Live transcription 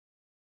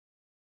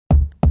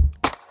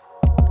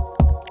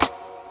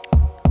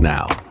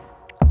Now,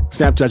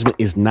 Snap Judgment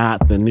is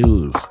not the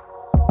news.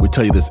 We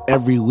tell you this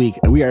every week,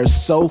 and we are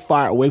so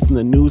far away from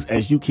the news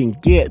as you can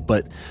get,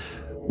 but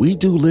we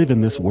do live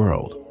in this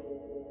world.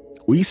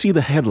 We see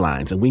the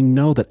headlines, and we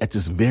know that at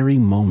this very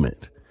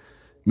moment,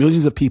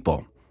 millions of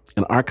people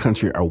in our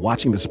country are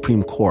watching the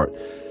Supreme Court,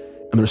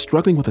 and they're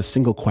struggling with a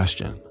single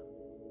question.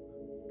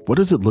 What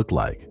does it look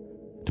like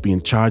to be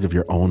in charge of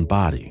your own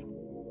body?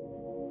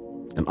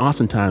 And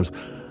oftentimes,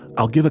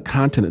 I'll give a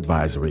content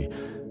advisory,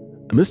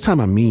 and this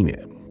time I mean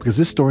it, because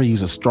this story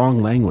uses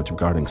strong language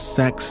regarding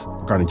sex,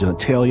 regarding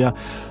genitalia,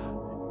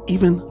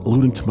 even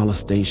alluding to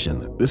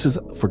molestation. This is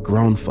for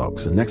grown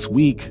folks. And next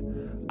week,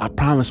 I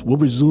promise we'll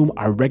resume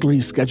our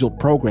regularly scheduled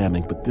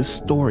programming, but this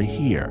story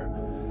here,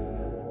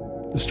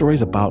 the story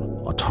is about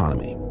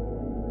autonomy.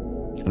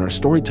 And our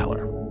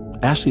storyteller,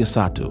 Ashley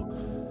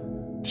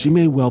Asatu, she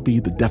may well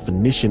be the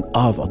definition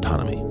of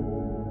autonomy.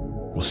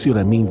 We'll see what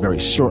I mean very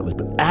shortly,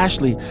 but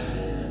Ashley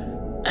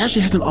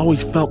hasn't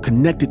always felt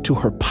connected to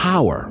her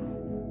power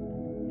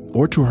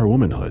or to her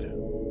womanhood.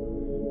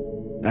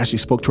 Ashley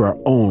spoke to our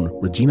own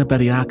Regina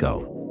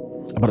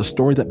Bediako about a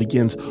story that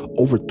begins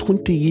over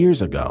 20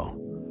 years ago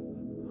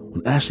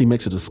when Ashley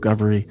makes a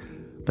discovery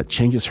that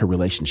changes her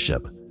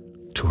relationship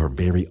to her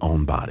very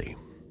own body.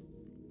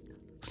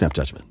 Snap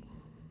Judgment.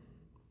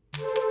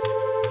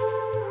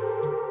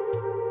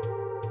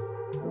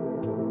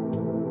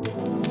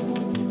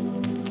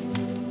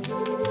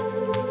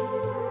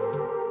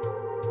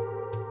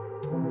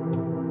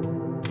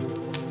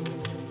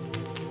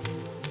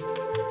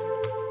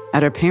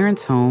 At her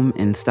parents' home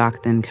in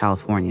Stockton,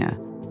 California,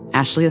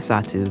 Ashley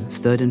Asatu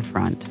stood in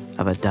front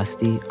of a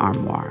dusty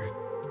armoire.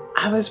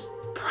 I was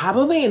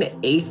probably in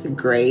 8th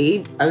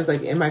grade. I was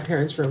like in my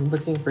parents' room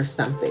looking for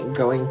something,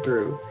 going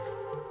through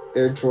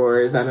their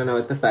drawers. I don't know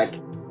what the fuck.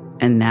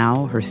 And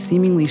now her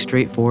seemingly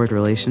straightforward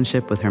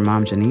relationship with her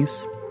mom,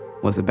 Janice,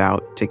 was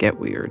about to get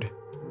weird.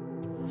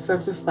 So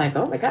I'm just like,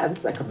 oh my God, this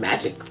is like a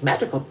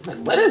magical, like,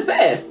 what is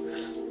this?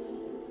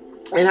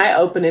 And I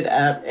open it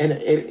up and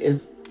it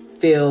is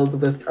filled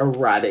with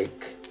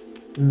erotic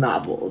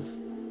novels.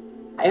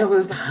 It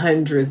was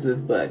hundreds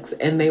of books,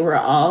 and they were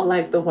all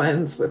like the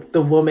ones with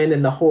the woman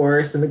and the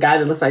horse and the guy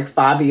that looks like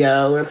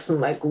Fabio with some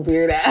like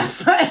weird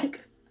ass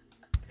like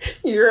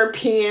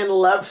European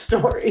love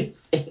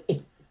stories.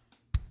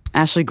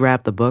 Ashley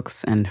grabbed the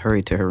books and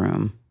hurried to her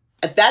room.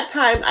 At that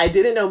time, I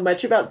didn't know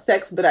much about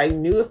sex, but I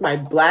knew if my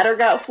bladder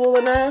got full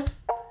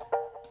enough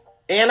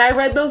and I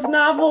read those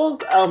novels,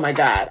 oh my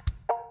God.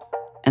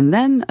 And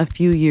then a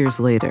few years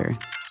later,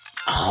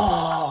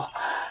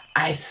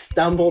 I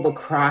stumbled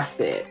across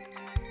it.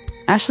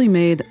 Ashley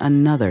made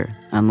another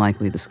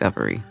unlikely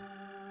discovery.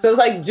 So it's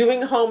like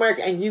doing homework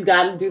and you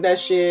got to do that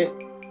shit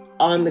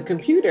on the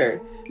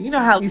computer. You know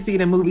how you see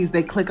it in movies,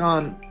 they click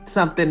on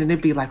something and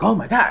it'd be like, oh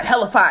my God,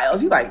 hella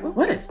files. You're like,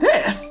 what is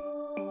this?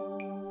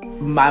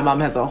 My mom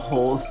has a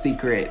whole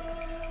secret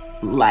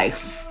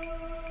life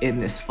in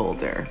this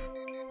folder.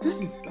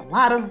 This is a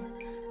lot of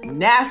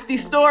nasty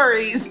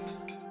stories.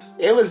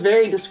 It was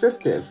very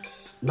descriptive.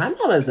 My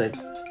mom is a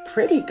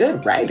pretty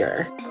good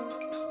writer.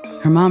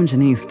 Her mom,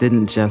 Janice,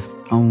 didn't just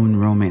own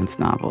romance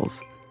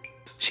novels.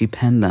 She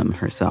penned them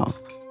herself.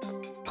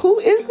 Who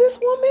is this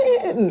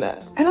woman?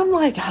 And I'm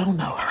like, I don't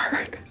know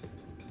her.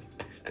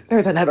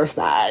 There's another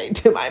side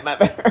to my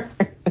mother.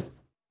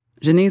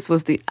 Janice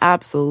was the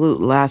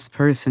absolute last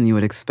person you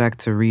would expect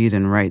to read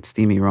and write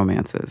steamy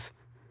romances.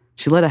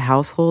 She led a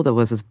household that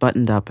was as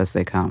buttoned up as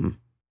they come.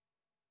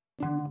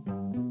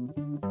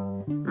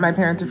 My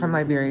parents are from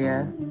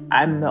Liberia.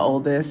 I'm the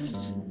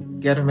oldest. You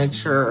gotta make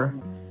sure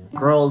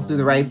girls do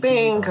the right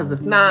thing, because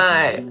if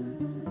not,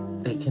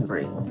 they can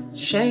bring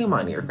shame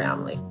on your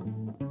family.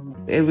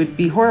 It would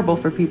be horrible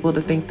for people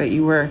to think that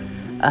you were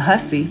a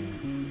hussy.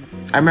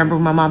 I remember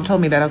when my mom told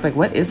me that, I was like,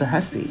 what is a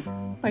hussy?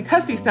 Like,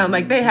 hussies sound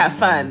like they have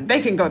fun.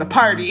 They can go to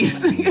parties.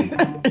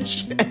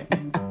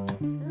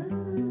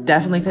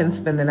 Definitely couldn't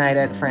spend the night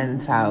at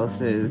friends'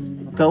 houses.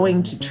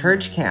 Going to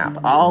church camp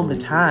all the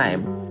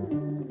time.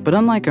 But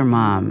unlike her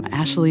mom,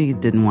 Ashley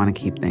didn't want to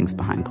keep things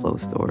behind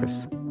closed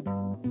doors.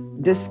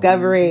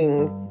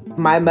 Discovering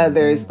my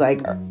mother's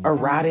like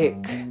erotic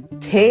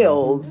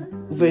tales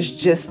was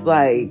just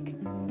like,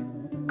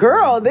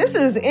 girl, this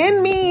is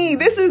in me.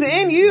 This is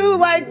in you.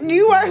 Like,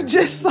 you are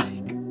just like,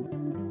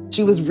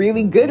 she was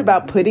really good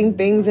about putting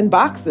things in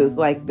boxes.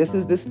 Like, this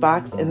is this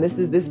box and this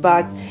is this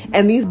box.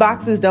 And these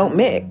boxes don't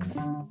mix.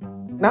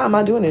 Nah, I'm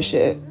not doing this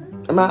shit.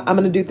 I'm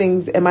going to do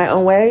things in my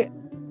own way.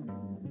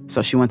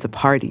 So she went to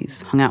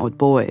parties, hung out with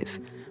boys,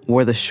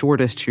 wore the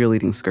shortest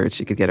cheerleading skirt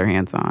she could get her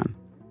hands on.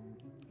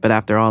 But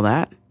after all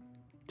that,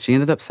 she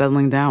ended up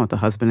settling down with a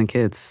husband and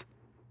kids,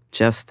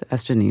 just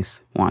as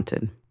Janice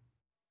wanted.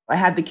 I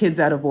had the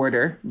kids out of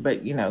order,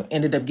 but,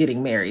 ended up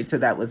getting married, so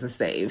that was a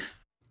save.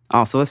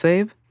 Also a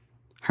save?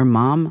 Her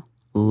mom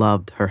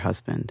loved her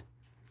husband.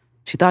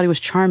 She thought he was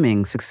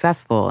charming,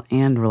 successful,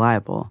 and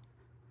reliable.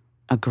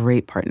 A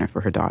great partner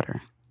for her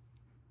daughter.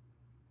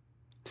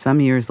 Some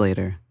years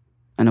later,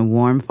 on a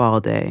warm fall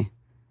day,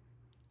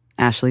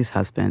 Ashley's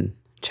husband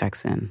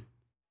checks in.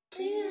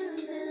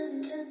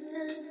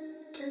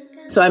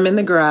 So I'm in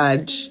the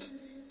garage.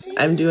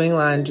 I'm doing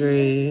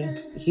laundry.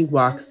 He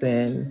walks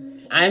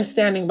in. I'm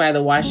standing by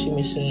the washing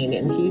machine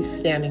and he's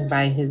standing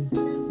by his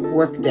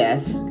work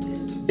desk.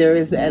 There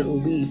is at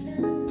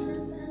least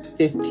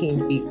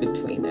 15 feet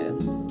between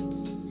us.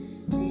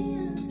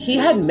 He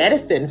had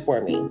medicine for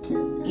me.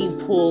 He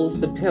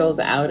pulls the pills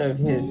out of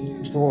his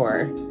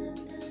drawer.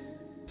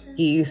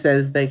 He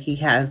says that he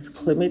has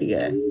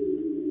chlamydia.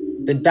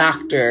 The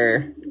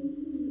doctor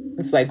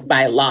is like,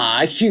 by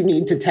law, you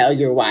need to tell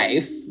your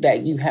wife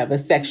that you have a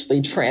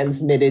sexually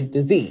transmitted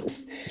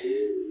disease.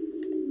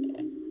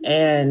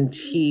 And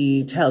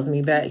he tells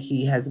me that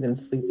he has been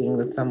sleeping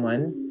with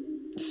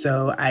someone,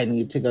 so I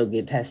need to go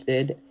get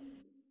tested.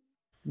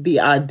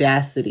 The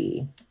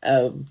audacity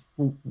of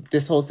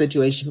this whole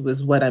situation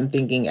was what I'm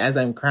thinking as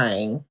I'm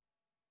crying.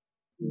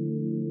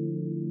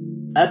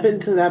 Up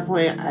until that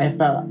point, I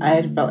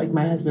had felt like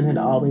my husband had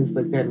always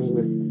looked at me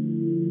with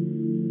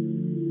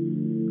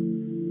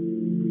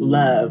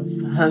love,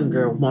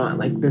 hunger, want,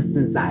 like this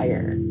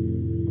desire.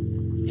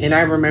 And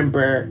I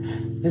remember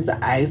his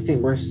eyes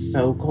were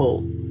so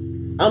cold,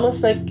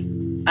 almost like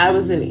I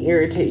was in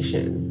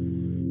irritation.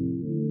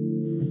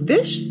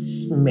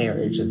 This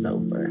marriage is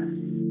over.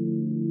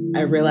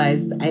 I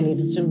realized I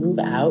needed to move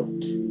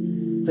out.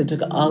 So I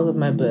took all of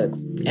my books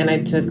and I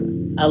took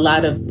a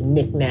lot of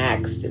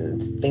knickknacks and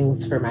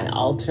things for my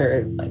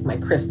altar, like my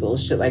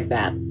crystals, shit like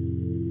that.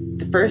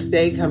 The first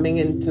day coming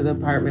into the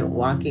apartment,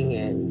 walking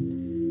in,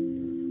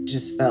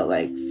 just felt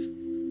like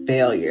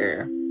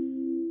failure.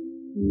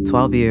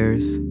 12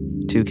 years,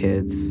 2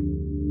 kids,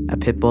 a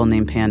pit bull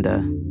named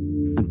Panda,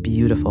 a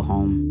beautiful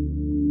home.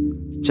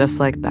 Just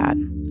like that,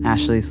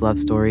 Ashley's love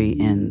story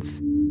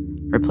ends,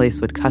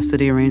 replaced with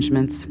custody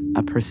arrangements,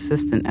 a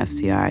persistent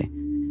STI,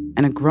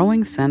 and a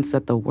growing sense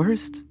that the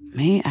worst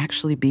may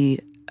actually be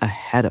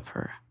ahead of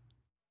her.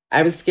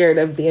 I was scared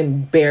of the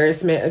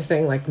embarrassment of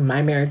saying, like,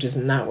 my marriage is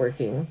not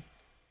working.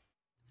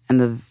 And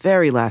the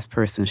very last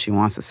person she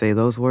wants to say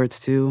those words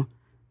to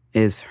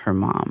is her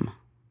mom.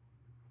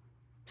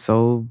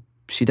 So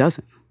she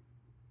doesn't.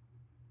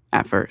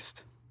 At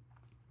first.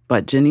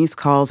 But Janice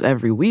calls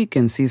every week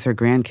and sees her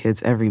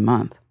grandkids every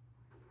month.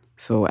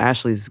 So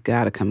Ashley's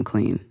got to come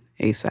clean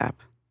ASAP.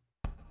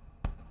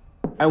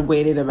 I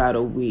waited about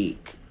a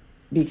week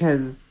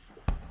because,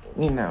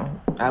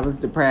 I was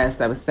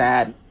depressed. I was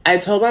sad. I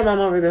told my mom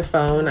over the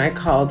phone. I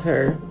called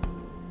her.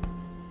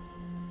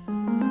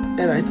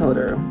 And I told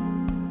her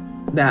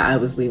that I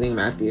was leaving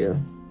Matthew.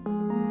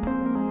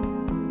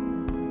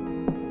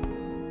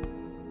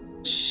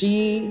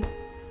 She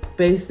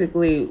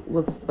basically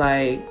was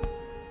like,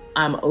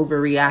 I'm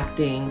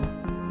overreacting.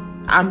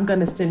 I'm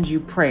going to send you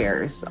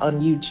prayers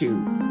on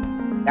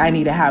YouTube. I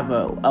need to have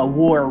a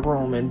war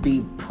room and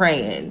be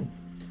praying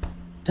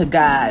to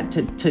God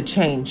to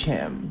change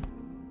him.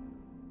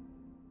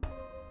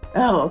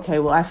 Oh, okay,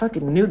 well, I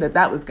fucking knew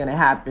that was going to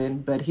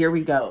happen, but here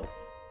we go.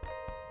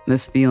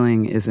 This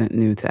feeling isn't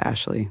new to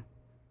Ashley.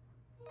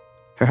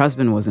 Her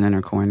husband wasn't in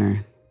her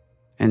corner,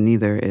 and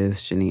neither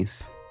is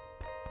Janice.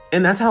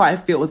 And that's how I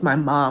feel with my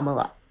mom a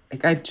lot.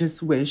 Like, I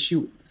just wish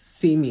you would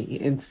see me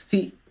and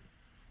see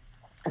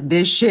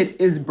this shit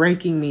is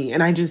breaking me.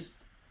 And I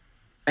just,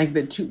 like,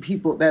 the two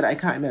people that I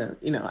kind of,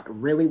 I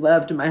really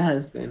loved my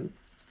husband.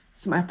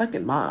 It's my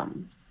fucking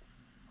mom.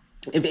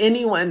 If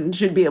anyone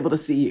should be able to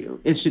see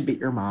you, it should be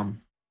your mom.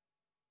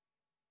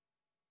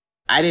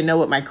 I didn't know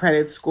what my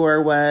credit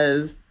score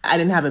was. I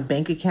didn't have a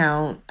bank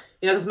account.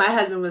 Because my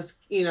husband was,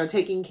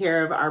 taking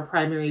care of our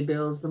primary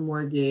bills, the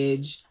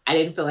mortgage. I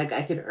didn't feel like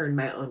I could earn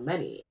my own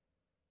money.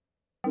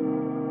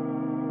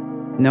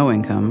 No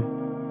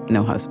income,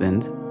 no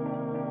husband.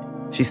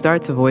 She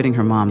starts avoiding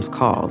her mom's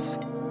calls.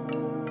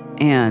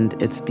 And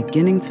it's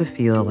beginning to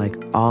feel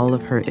like all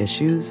of her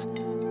issues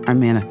are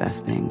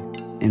manifesting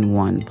in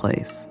one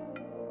place.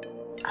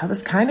 I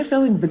was kind of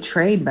feeling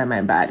betrayed by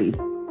my body.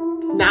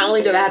 Not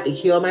only did I have to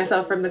heal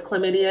myself from the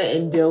chlamydia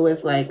and deal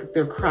with like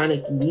the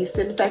chronic yeast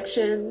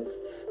infections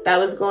that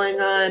was going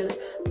on,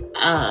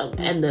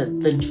 and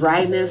the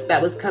dryness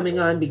that was coming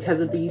on because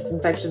of the yeast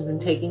infections and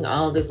taking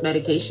all of this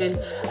medication.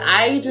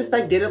 I just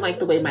didn't like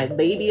the way my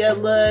labia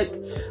looked.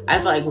 I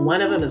felt like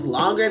one of them is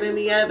longer than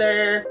the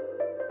other.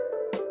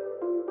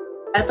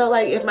 I felt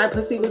like if my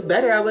pussy was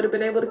better, I would have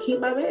been able to keep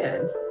my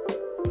man.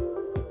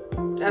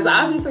 As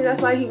obviously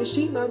that's why he was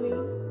cheating on me.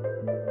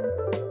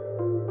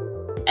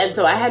 And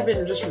so I had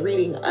been just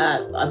reading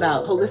up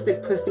about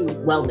holistic pussy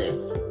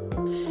wellness.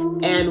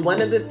 And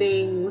one of the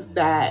things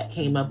that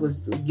came up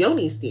was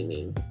yoni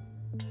steaming.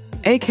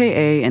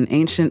 AKA an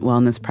ancient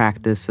wellness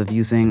practice of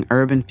using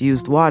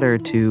herb-infused water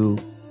to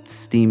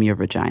steam your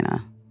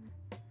vagina.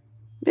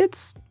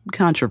 It's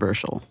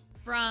controversial.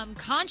 From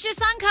conscious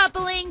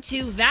uncoupling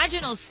to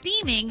vaginal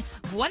steaming,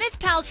 Gwyneth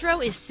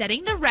Paltrow is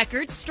setting the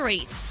record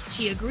straight.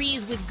 She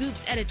agrees with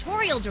Goop's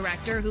editorial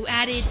director, who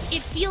added,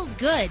 "It feels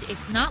good.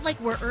 It's not like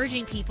we're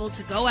urging people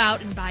to go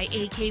out and buy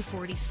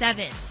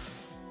AK-47s."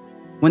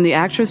 When the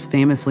actress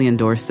famously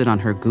endorsed it on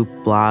her Goop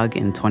blog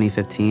in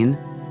 2015,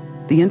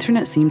 the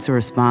internet seemed to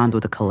respond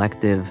with a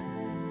collective,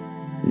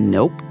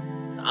 nope.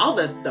 all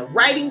the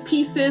writing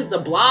pieces,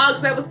 the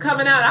blogs that was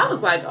coming out, I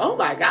was like, oh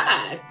my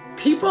God,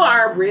 people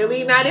are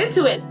really not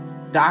into it.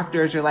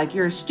 Doctors are like,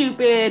 you're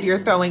stupid, you're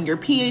throwing your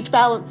pH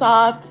balance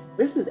off.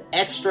 This is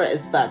extra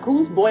as fuck.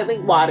 Who's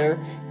boiling water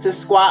to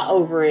squat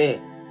over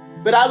it?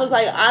 But I was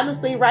like,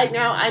 honestly, right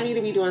now, I need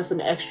to be doing some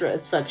extra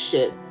as fuck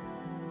shit.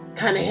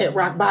 Kind of hit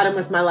rock bottom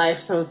with my life.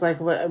 So it's like,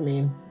 what? I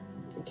mean,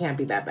 it can't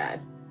be that bad.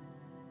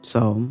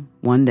 So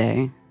one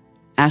day,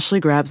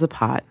 Ashley grabs a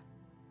pot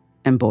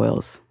and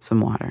boils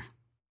some water.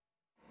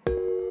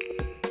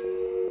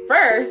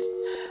 First,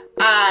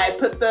 I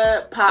put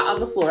the pot on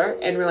the floor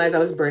and realized I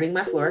was burning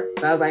my floor.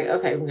 So I was like,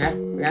 okay, we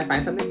gotta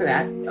find something for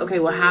that. Okay,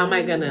 well, how am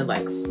I gonna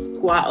like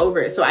squat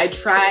over it? So I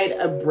tried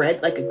a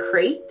bread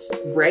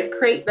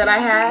crate that I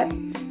had.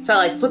 So I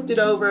like flipped it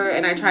over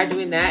and I tried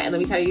doing that. And let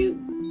me tell you,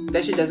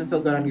 that shit doesn't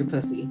feel good on your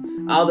pussy.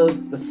 All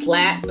the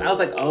slats. I was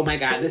like, oh my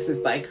God, this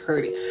is like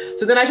hurting.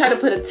 So then I tried to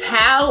put a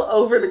towel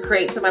over the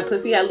crate so my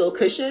pussy had a little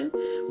cushion,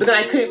 but then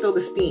I couldn't feel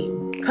the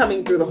steam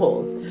coming through the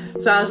holes.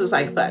 So I was just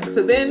like, fuck.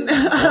 So then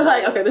I was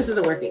like, okay, this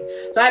isn't working.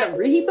 So I had to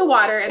reheat the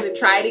water and then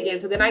try it again.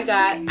 So then I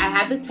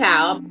had the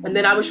towel and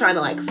then I was trying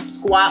to like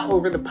squat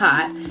over the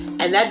pot,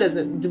 and that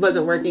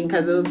wasn't working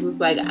because it was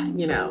just like,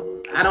 you know,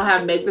 I don't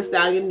have Meg Thee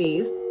Stallion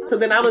knees. So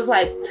then I was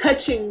like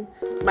touching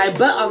my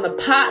butt on the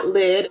pot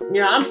lid. You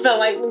know, I'm feeling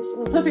like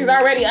pussy's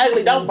already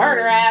ugly. Don't burn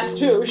her ass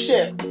too.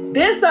 Shit.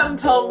 Then something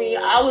told me,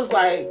 I was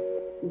like,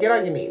 get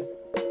on your knees.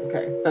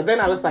 Okay. So then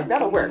I was like,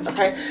 that'll work.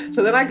 Okay.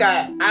 So then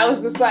I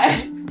was just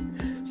like,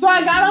 so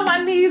I got on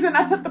my knees and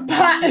I put the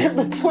pot in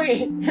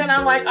between. And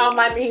I'm like on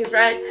my knees,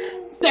 right?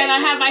 Then I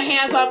have my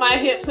hands on my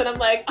hips and I'm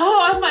like,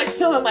 oh, I'm like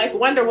feeling like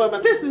Wonder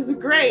Woman. This is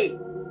great.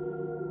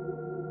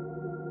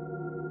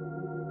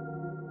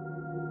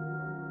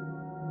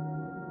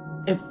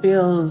 It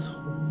feels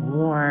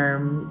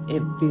warm.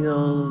 It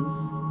feels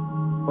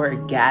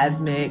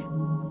orgasmic.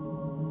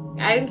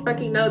 I didn't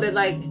fucking know that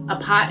like a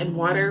pot and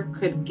water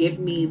could give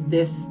me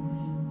this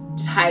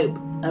type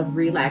of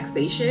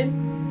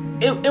relaxation.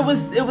 It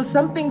was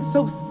something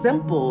so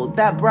simple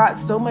that brought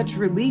so much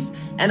relief,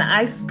 and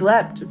I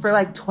slept for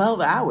like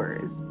 12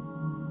 hours.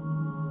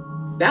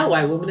 That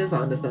white woman is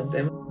onto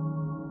something.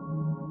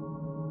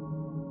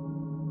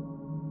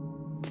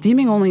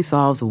 Steaming only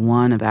solves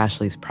one of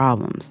Ashley's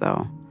problems,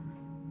 though.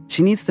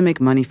 She needs to make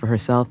money for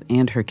herself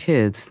and her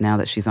kids now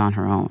that she's on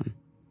her own.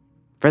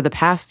 For the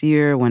past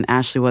year, when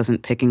Ashley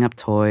wasn't picking up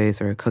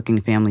toys or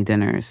cooking family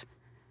dinners,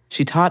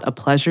 she taught a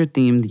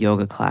pleasure-themed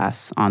yoga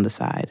class on the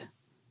side.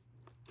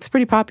 It's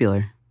pretty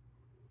popular.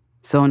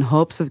 So in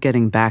hopes of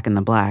getting back in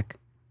the black,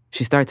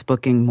 she starts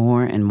booking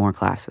more and more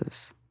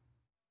classes.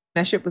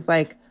 That shit was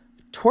like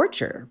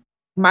torture.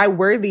 My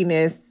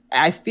worthiness,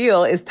 I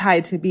feel, is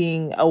tied to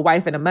being a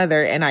wife and a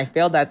mother, and I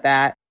failed at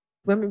that.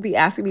 Women be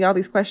asking me all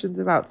these questions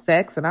about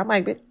sex, and I'm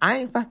like, bitch, I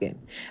ain't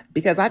fucking,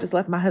 because I just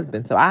left my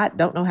husband, so I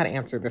don't know how to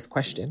answer this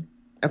question,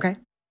 okay?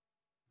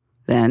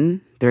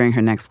 Then, during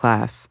her next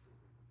class,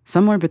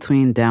 somewhere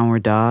between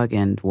Downward Dog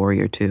and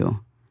Warrior 2,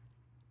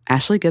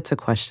 Ashley gets a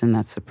question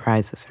that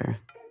surprises her.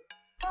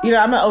 You know,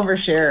 I'm an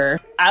oversharer.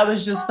 I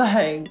was just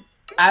like,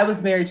 I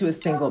was married to a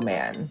single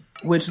man,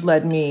 which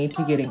led me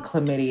to getting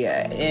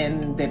chlamydia.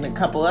 And then a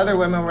couple other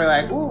women were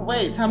like, oh,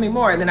 wait, tell me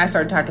more. And then I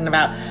started talking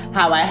about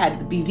how I had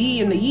the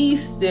BV and the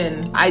yeast.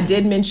 And I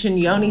did mention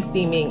yoni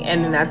steaming.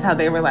 And then that's how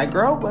they were like,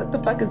 girl, what the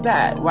fuck is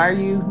that? Why are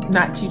you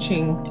not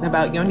teaching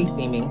about yoni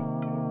steaming?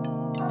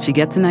 She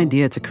gets an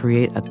idea to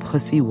create a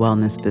pussy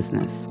wellness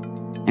business,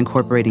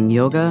 incorporating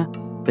yoga,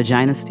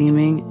 vagina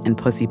steaming, and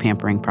pussy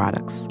pampering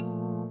products.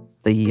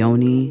 The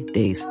Yoni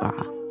Day Spa.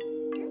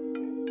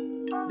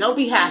 Don't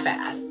be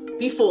half-ass.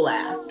 Be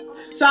full-ass.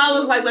 So I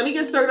was like, let me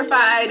get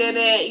certified in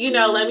it. You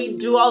know, let me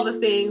do all the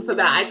things so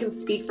that I can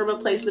speak from a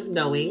place of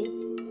knowing.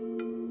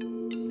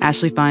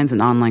 Ashley finds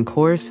an online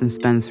course and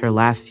spends her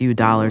last few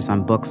dollars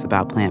on books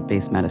about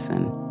plant-based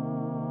medicine.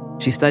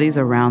 She studies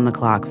around the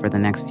clock for the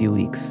next few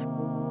weeks,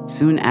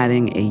 soon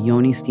adding a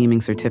Yoni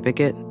steaming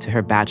certificate to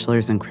her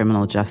bachelor's in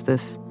criminal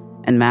justice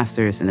and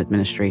master's in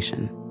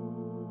administration.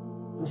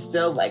 I'm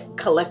still like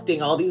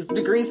collecting all these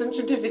degrees and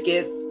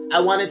certificates. I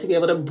wanted to be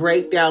able to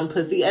break down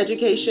pussy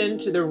education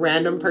to the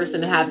random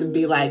person and have them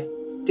be like,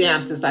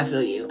 damn, sis, I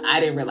feel you. I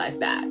didn't realize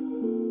that.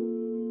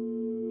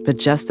 But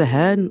just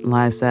ahead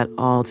lies that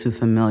all too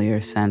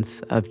familiar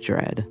sense of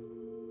dread.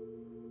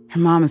 Her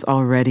mom is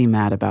already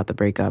mad about the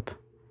breakup.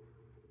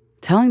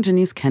 Telling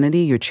Janice Kennedy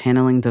you're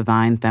channeling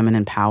divine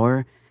feminine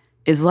power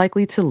is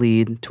likely to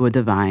lead to a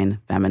divine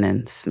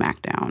feminine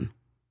smackdown.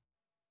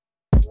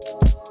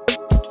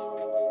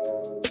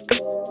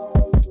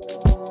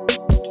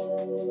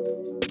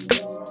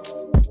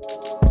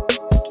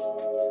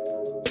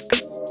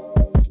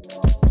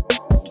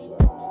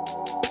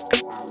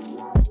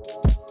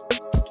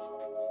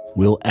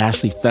 Will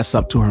Ashley fess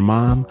up to her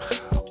mom,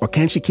 or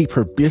can she keep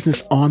her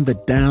business on the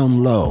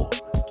down low?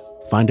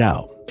 Find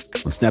out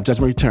when Snap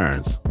Judgment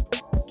returns.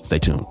 Stay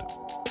tuned.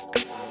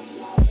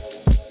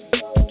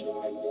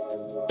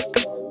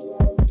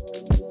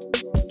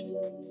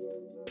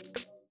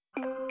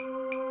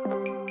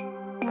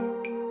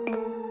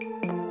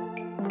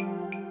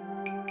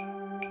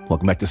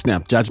 Welcome back to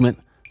Snap Judgment,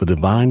 the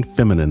Divine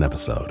Feminine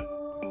episode.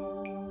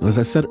 And as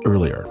I said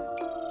earlier,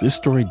 this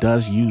story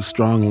does use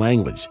strong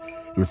language.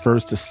 It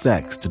refers to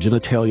sex, to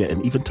genitalia,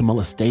 and even to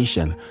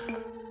molestation.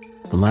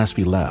 When last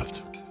we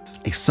left,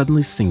 a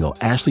suddenly single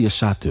Ashley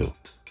Ashatu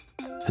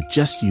had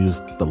just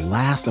used the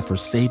last of her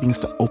savings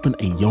to open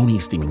a yoni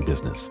steaming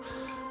business.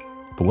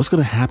 But what's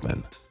going to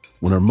happen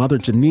when her mother,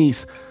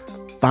 Janice,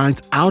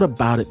 finds out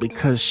about it?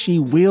 Because she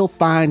will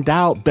find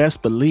out,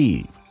 best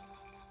believe.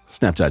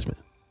 Snap Judgment.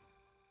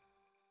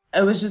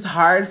 It was just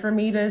hard for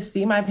me to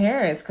see my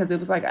parents because it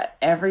was like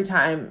every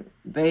time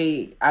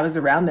I was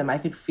around them, I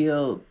could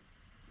feel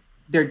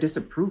their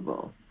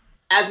disapproval.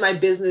 As my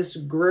business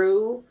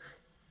grew,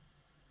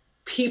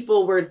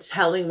 people were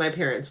telling my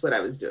parents what I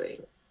was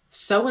doing.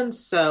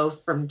 So-and-so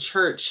from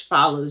church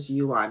follows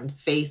you on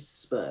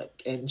Facebook,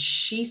 and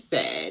she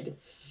said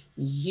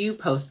you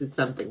posted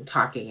something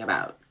talking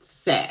about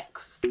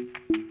sex.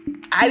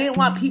 I didn't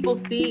want people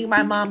seeing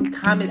my mom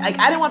comment. Like,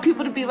 I didn't want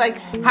people to be like,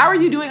 how are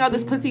you doing all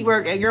this pussy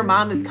work and your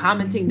mom is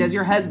commenting, does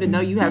your husband know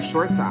you have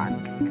shorts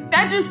on?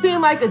 That just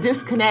seemed like a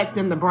disconnect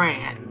in the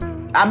brand.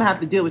 I'm gonna have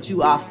to deal with you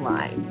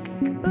offline.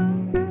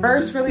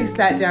 First really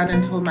sat down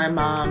and told my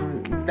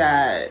mom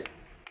that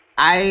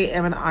I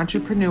am an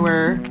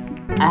entrepreneur.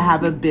 I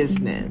have a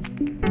business,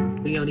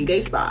 the Yoni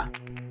Day Spa.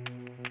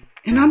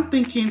 And I'm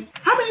thinking,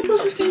 how many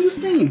pussies can you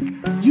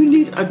steam? You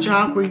need a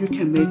job where you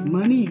can make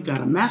money. You got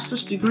a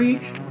master's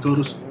degree.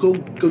 Go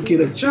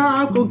get a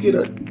job. Work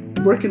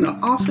in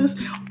an office.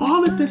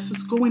 All of this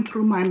is going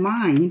through my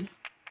mind.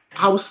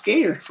 I was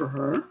scared for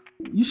her.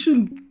 You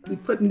shouldn't be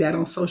putting that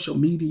on social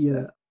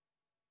media.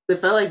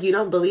 It felt like you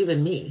don't believe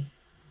in me.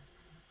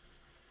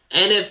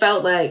 And it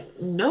felt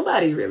like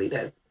nobody really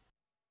does.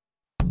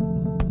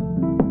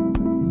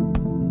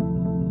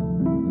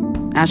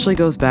 Ashley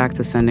goes back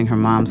to sending her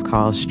mom's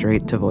calls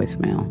straight to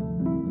voicemail.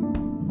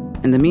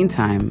 In the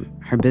meantime,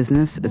 her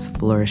business is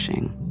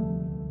flourishing.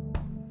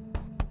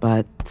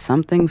 But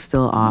something's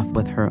still off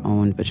with her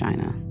own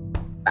vagina.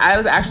 I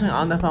was actually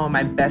on the phone with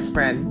my best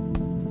friend.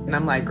 And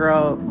I'm like,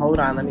 girl, hold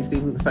on, let me see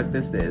who the fuck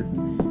this is.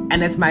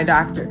 And it's my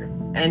doctor.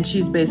 And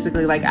she's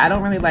basically like, I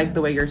don't really like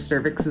the way your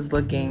cervix is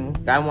looking.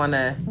 I want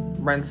to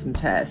run some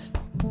tests.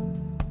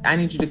 I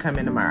need you to come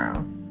in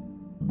tomorrow.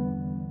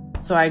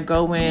 So I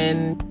go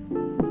in.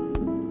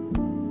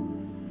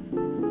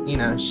 You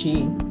know,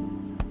 she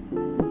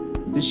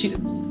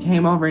just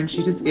came over and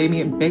she just gave me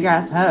a big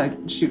ass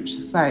hug. She was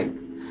just like,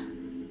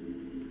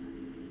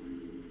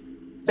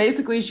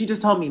 basically she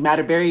just told me,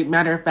 matter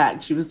of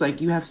fact, she was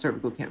like, you have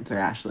cervical cancer,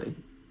 Ashley.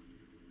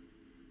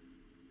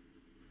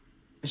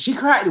 She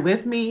cried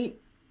with me.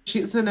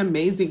 She's an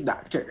amazing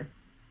doctor.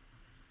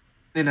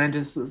 And I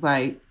just was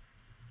like,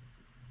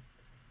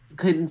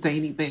 couldn't say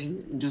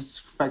anything,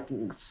 just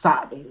fucking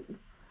sobbing.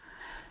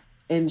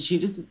 And she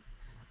was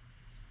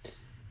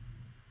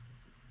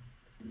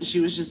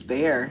just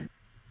there.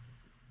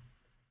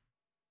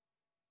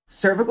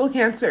 Cervical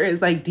cancer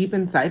is like deep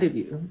inside of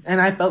you. And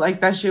I felt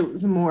like that shit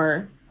was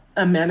more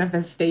a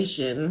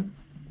manifestation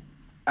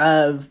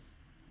of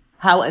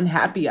how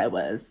unhappy I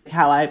was,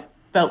 how I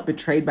felt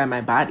betrayed by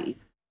my body.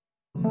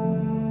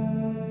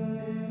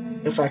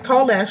 If I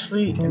called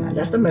Ashley and I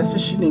left a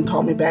message, she didn't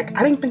call me back,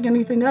 I didn't think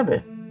anything of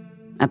it.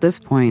 At this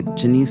point,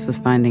 Janice was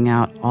finding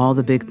out all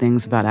the big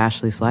things about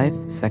Ashley's life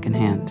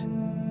secondhand.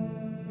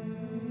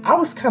 I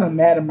was kind of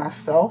mad at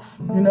myself,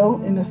 in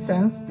a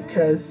sense,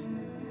 because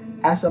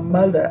as a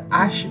mother,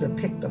 I should have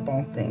picked up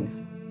on things.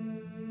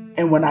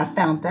 And when I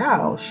found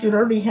out, she had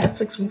already had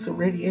 6 weeks of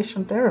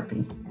radiation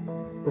therapy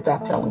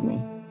without telling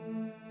me.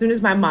 As soon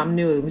as my mom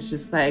knew, it was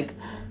just like,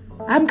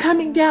 I'm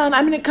coming down.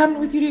 I'm going to come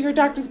with you to your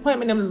doctor's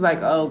appointment. It was like,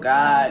 oh,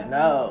 God,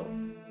 no.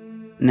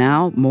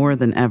 Now, more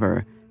than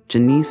ever,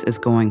 Janice is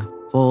going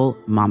full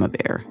mama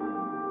bear.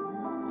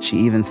 She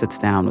even sits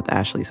down with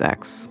Ashley's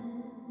ex.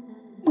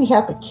 We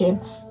had the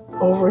kids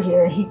over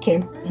here. He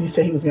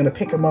said he was going to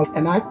pick them up.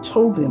 And I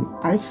told him,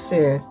 I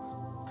said,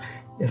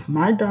 if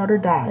my daughter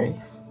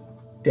dies,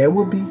 there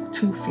will be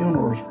 2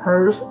 funerals,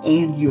 hers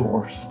and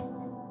yours.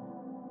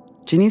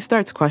 Janice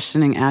starts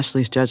questioning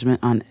Ashley's judgment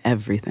on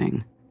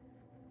everything.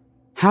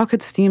 How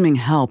could steaming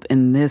help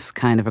in this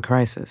kind of a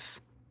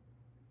crisis?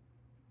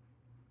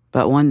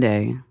 But one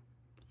day,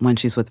 when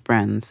she's with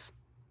friends,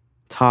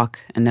 talk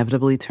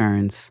inevitably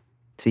turns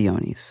to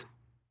yonis.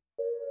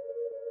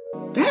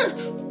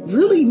 That's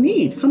really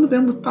neat. Some of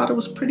them thought it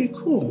was pretty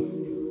cool.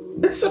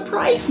 It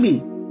surprised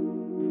me.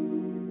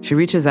 She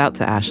reaches out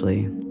to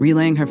Ashley,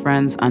 relaying her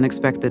friend's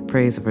unexpected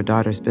praise of her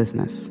daughter's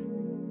business.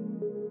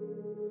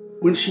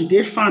 When she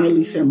did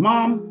finally say,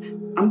 Mom,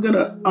 I'm going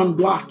to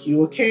unblock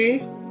you,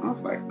 okay? I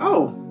was like,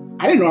 oh,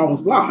 I didn't know I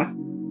was blocked.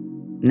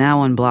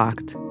 Now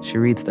unblocked, she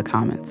reads the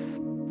comments.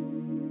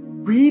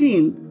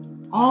 Reading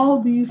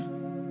all these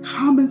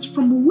comments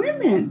from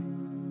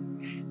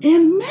women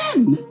and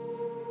men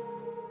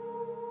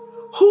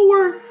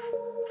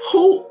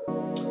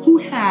who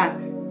had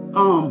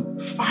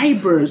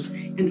fibers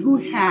and who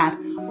had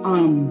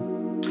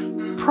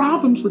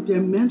problems with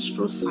their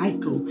menstrual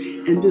cycle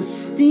and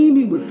this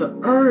steaming with the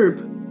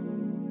herb.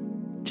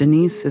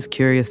 Janice is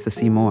curious to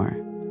see more,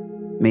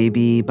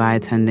 maybe by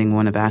attending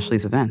one of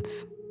Ashley's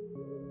events.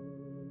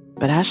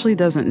 But Ashley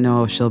doesn't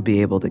know if she'll be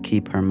able to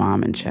keep her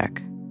mom in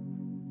check.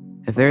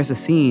 If there's a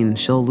scene,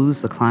 she'll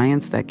lose the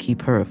clients that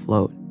keep her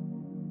afloat.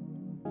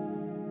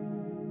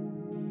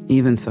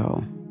 Even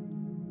so,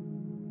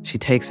 she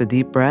takes a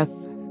deep breath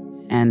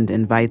and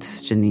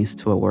invites Janice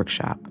to a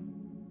workshop,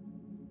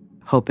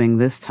 hoping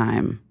this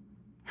time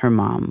her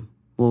mom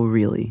will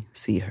really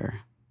see her.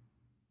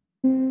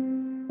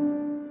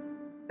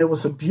 It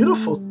was a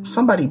beautiful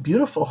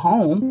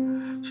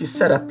home. She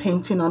set up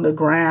painting on the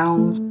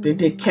grounds. They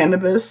did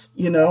cannabis,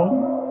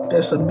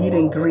 There's a meet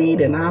and greet,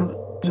 and I'm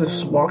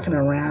just walking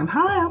around.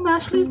 Hi, I'm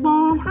Ashley's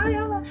mom. Hi,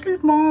 I'm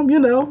Ashley's mom,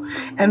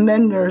 And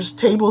then there's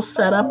tables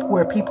set up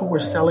where people were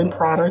selling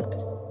product.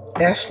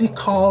 Ashley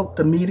called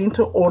the meeting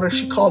to order.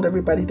 She called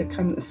everybody to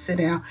come and sit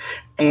down.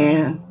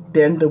 And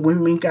then the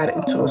women got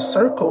into a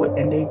circle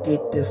and they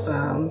did this,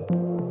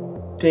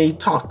 they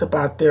talked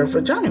about their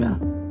vagina.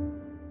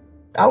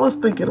 I was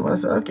thinking to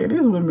myself, okay,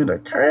 these women are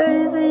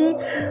crazy.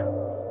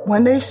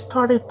 When they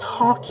started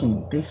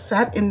talking, they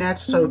sat in that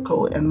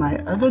circle, and my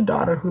other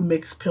daughter who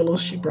makes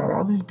pillows, she brought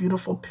all these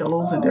beautiful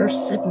pillows, and they're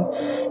sitting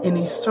in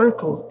these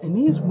circles, and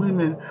these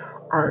women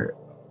are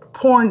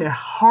pouring their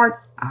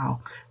heart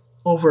out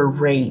over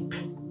rape,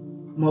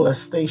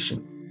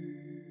 molestation.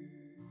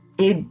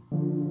 It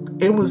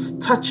was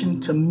touching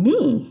to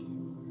me,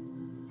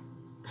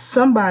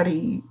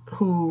 somebody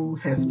who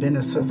has been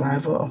a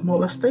survivor of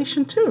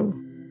molestation too.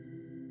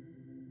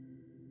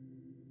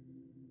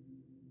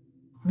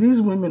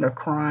 These women are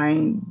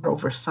crying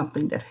over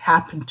something that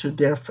happened to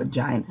their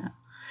vagina.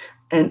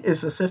 And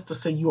it's as if to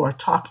say you are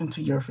talking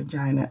to your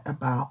vagina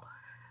about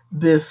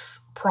this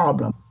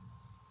problem.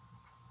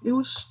 It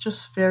was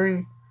just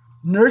very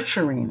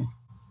nurturing.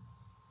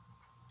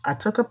 I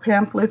took a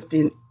pamphlet,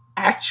 the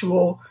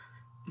actual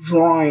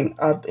drawing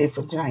of a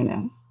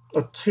vagina.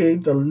 Okay,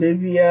 the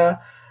labia,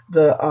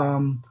 the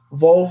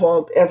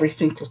vulva,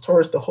 everything,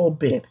 clitoris, the whole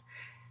bit.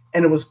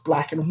 And it was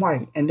black and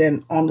white. And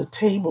then on the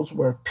tables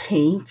were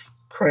paint,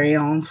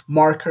 crayons,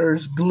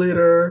 markers,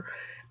 glitter,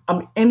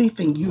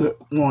 anything you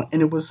want.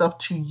 And it was up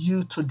to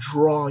you to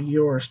draw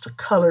yours, to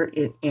color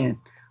it in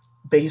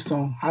based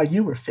on how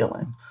you were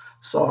feeling.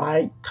 So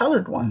I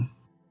colored one.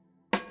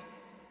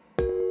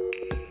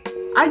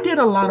 I did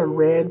a lot of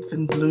reds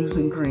and blues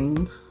and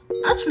greens.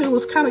 Actually, it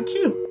was kind of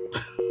cute.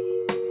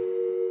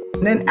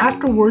 And then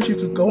afterwards, you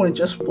could go and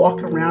just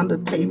walk around the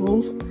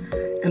tables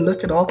and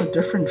look at all the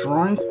different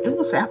drawings. It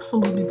was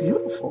absolutely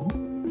beautiful.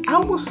 I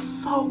was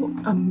so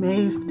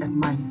amazed at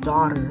my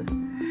daughter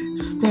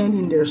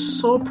standing there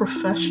so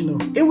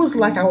professional. It was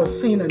like I was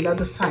seeing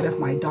another side of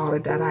my daughter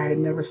that I had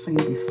never seen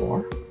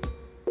before.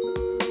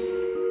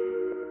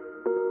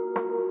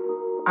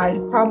 I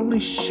probably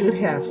should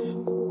have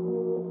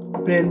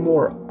been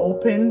more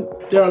open.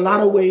 There are a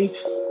lot of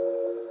ways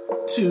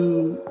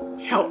to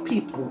help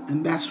people,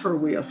 and that's her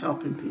way of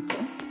helping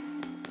people.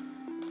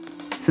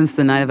 Since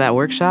the night of that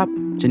workshop,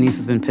 Janice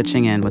has been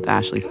pitching in with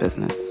Ashley's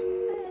business.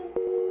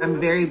 I'm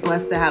very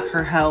blessed to have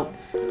her help.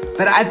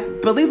 But I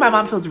believe my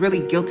mom feels really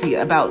guilty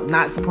about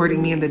not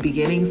supporting me in the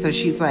beginning. So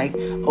she's like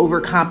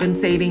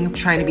overcompensating,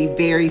 trying to be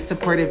very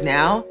supportive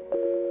now.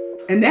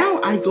 And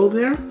now I go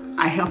there,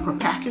 I help her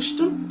package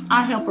them,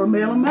 I help her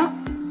mail them out.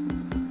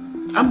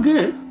 I'm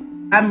good.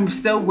 I'm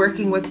still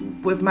working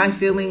with my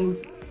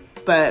feelings,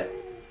 but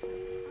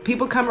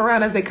people come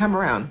around as they come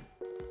around.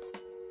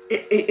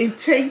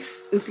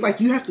 It's like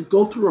you have to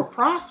go through a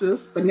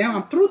process, but now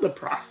I'm through the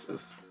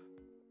process.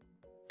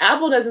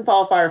 Apple doesn't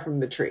fall far from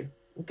the tree,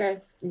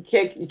 okay? You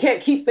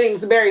can't keep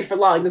things buried for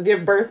long. You'll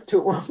give birth to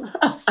them.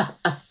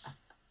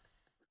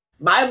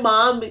 My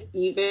mom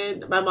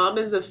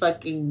is a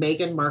fucking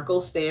Meghan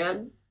Markle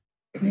stan.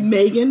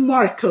 Meghan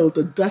Markle,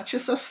 the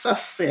Duchess of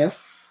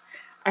Sussex.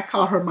 I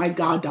call her my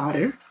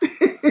goddaughter.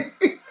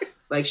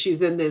 Like,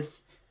 she's in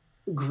this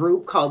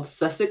group called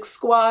Sussex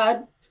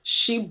Squad.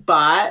 She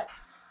bought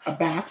a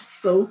bath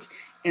soak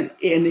and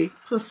a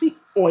pussy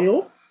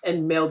oil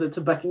and mailed it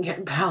to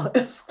Buckingham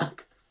Palace.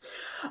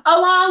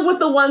 Along with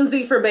the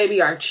onesie for baby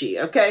Archie,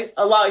 okay?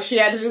 She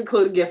had to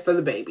include a gift for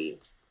the baby.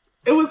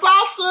 It was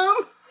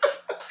awesome.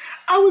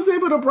 I was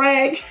able to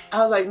brag. I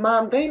was like,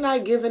 Mom, they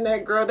not giving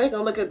that girl. They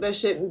gonna look at that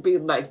shit and be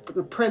like,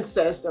 the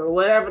princess or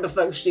whatever the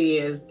fuck she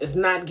is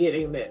not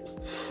getting this.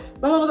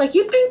 My mom was like,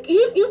 you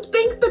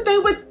think that they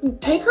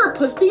would take her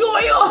pussy oil?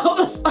 I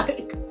was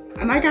like...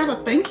 And I got a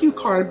thank you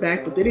card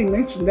back, but they didn't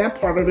mention that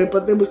part of it.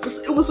 But it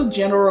was a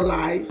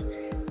generalized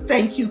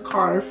thank you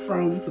card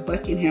from the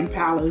Buckingham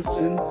Palace.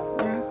 And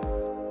yeah.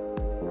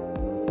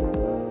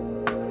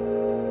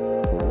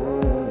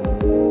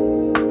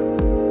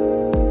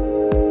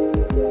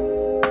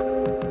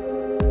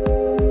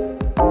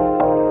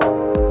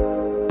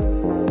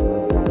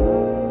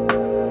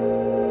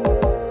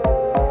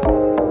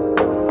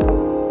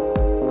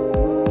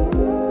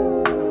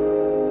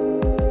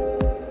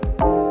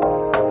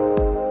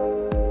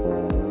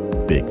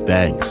 Big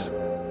thanks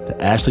to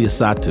Ashley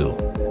Asatu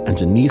and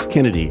Janice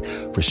Kennedy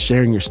for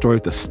sharing your story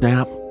with The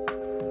Snap.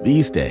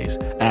 These days,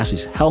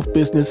 Ashley's health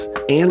business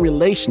and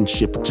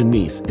relationship with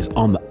Janice is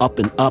on the up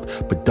and up,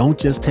 but don't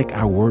just take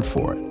our word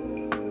for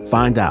it.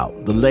 Find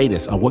out the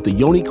latest on what the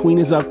Yoni Queen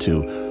is up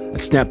to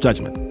at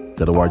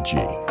snapjudgment.org.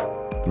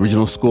 The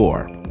original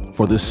score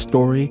for this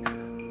story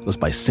was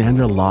by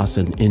Sandra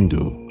Lawson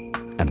Indu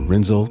and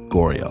Renzo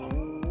Gorio.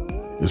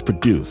 It was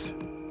produced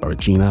by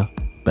Regina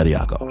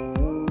Bediaco.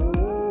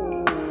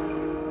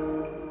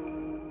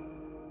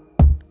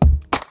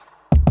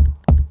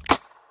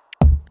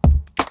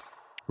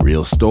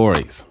 Real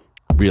stories,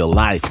 real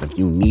life, and if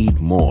you need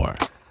more,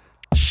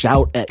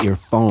 shout at your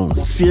phone.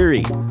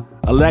 Siri,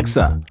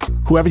 Alexa,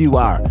 whoever you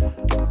are,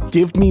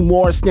 give me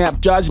more Snap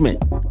Judgment.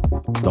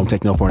 Don't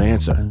take no for an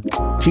answer.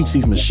 Teach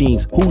these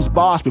machines who's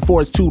boss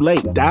before it's too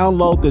late.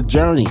 Download the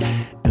journey.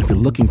 And if you're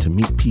looking to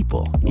meet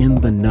people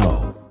in the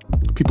know,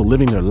 people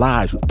living their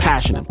lives with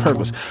passion and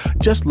purpose,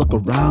 just look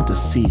around to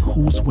see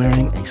who's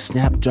wearing a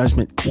Snap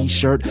Judgment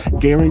t-shirt.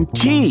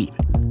 Guaranteed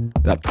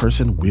that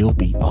person will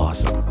be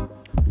awesome.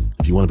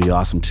 If you want to be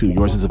awesome too,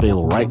 yours is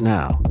available right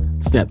now.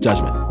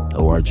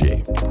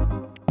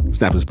 snapjudgment.org.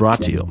 Snap is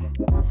brought to you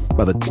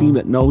by the team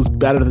that knows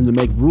better than to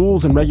make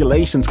rules and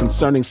regulations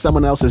concerning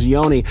someone else's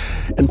yoni.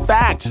 In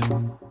fact,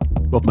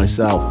 both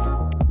myself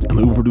and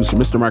the Uber producer,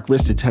 Mr. Mark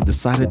Ristich, have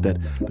decided that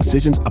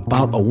decisions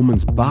about a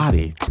woman's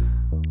body,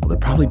 well, they're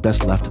probably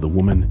best left to the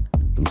woman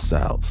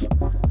themselves.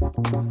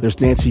 There's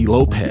Nancy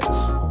Lopez.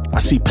 I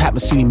see Pat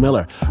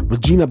Mesiti-Miller,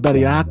 Regina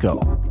Bediaco,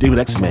 David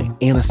Exme,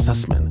 Anna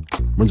Sussman,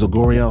 Renzo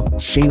Gorio,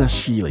 Shayna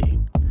Sheely,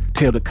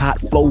 Teo Ducott,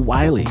 Flo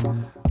Wiley,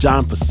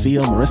 John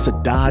Facile, Marissa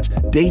Dodge,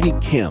 Davey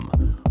Kim,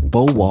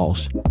 Bo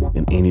Walsh,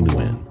 and Annie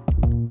Nguyen.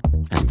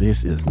 And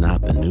this is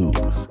not the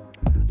news.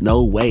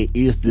 No way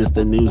is this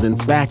the news. In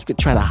fact, you could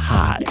try to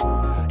hide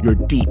your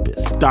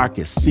deepest,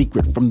 darkest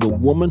secret from the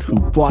woman who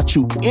brought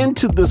you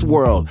into this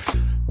world.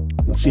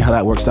 Let's see how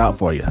that works out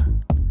for you.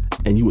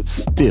 And you would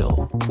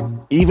still,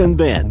 even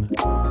then,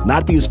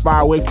 not be as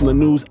far away from the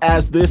news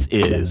as this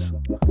is.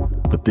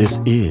 But this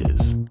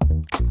is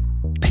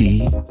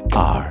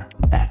PRX.